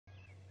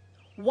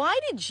Why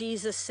did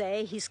Jesus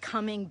say he's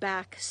coming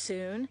back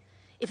soon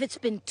if it's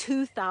been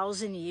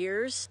 2,000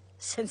 years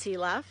since he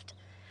left?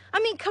 I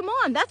mean, come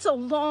on, that's a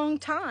long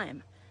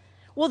time.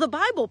 Well, the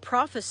Bible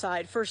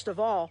prophesied, first of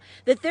all,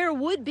 that there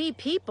would be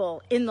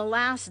people in the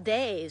last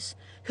days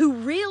who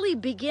really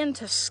begin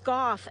to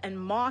scoff and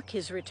mock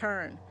his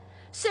return,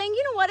 saying,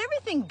 you know what,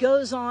 everything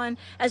goes on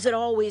as it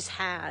always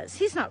has.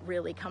 He's not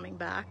really coming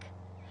back.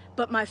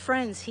 But my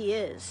friends, he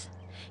is.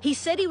 He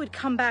said he would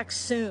come back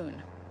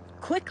soon,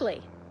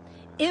 quickly,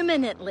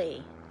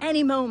 imminently,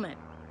 any moment.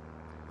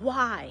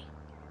 Why?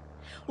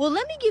 Well,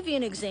 let me give you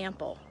an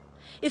example.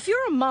 If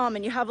you're a mom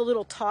and you have a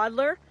little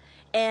toddler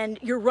and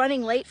you're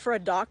running late for a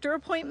doctor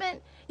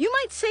appointment, you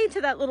might say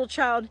to that little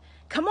child,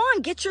 come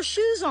on, get your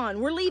shoes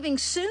on, we're leaving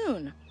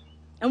soon.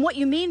 And what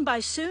you mean by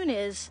soon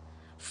is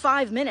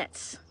 5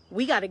 minutes,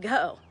 we gotta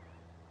go.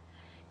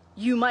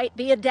 You might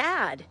be a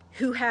dad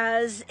who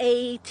has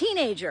a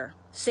teenager,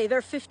 say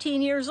they're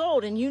 15 years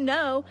old, and you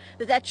know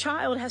that that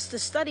child has to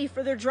study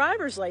for their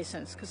driver's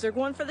license because they're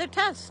going for their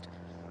test.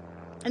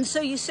 And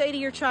so you say to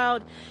your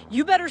child,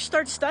 you better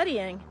start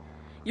studying.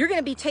 You're going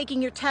to be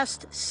taking your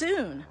test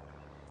soon.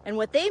 And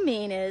what they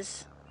mean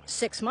is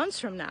 6 months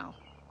from now.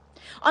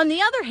 On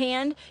the other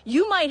hand,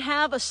 you might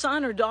have a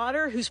son or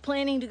daughter who's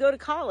planning to go to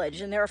college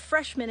and they're a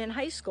freshman in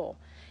high school.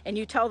 And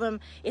you tell them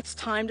it's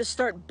time to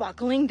start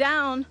buckling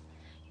down,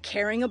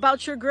 caring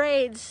about your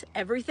grades.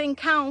 Everything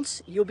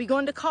counts. You'll be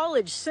going to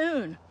college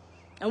soon.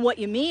 And what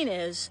you mean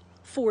is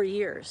 4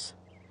 years.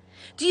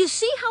 Do you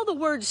see how the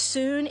word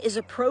soon is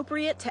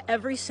appropriate to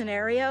every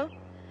scenario?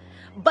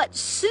 But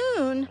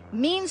soon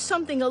means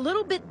something a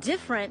little bit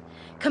different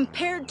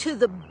compared to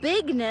the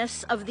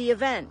bigness of the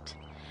event,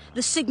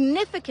 the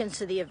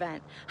significance of the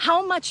event,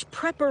 how much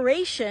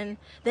preparation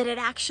that it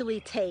actually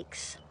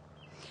takes.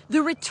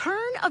 The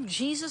return of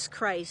Jesus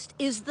Christ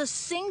is the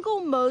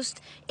single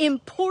most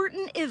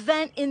important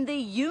event in the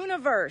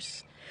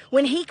universe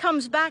when he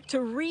comes back to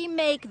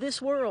remake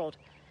this world,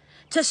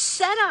 to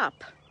set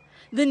up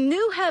the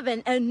new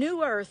heaven and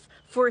new earth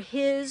for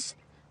his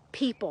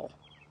people.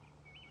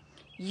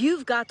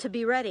 You've got to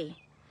be ready,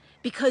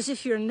 because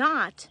if you're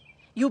not,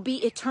 you'll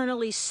be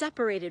eternally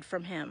separated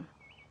from him.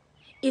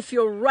 If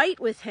you're right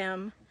with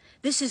him,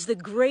 this is the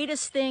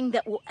greatest thing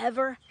that will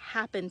ever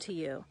happen to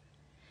you.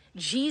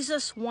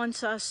 Jesus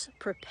wants us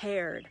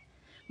prepared.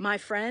 My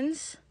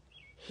friends,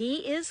 he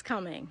is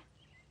coming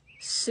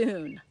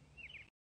soon.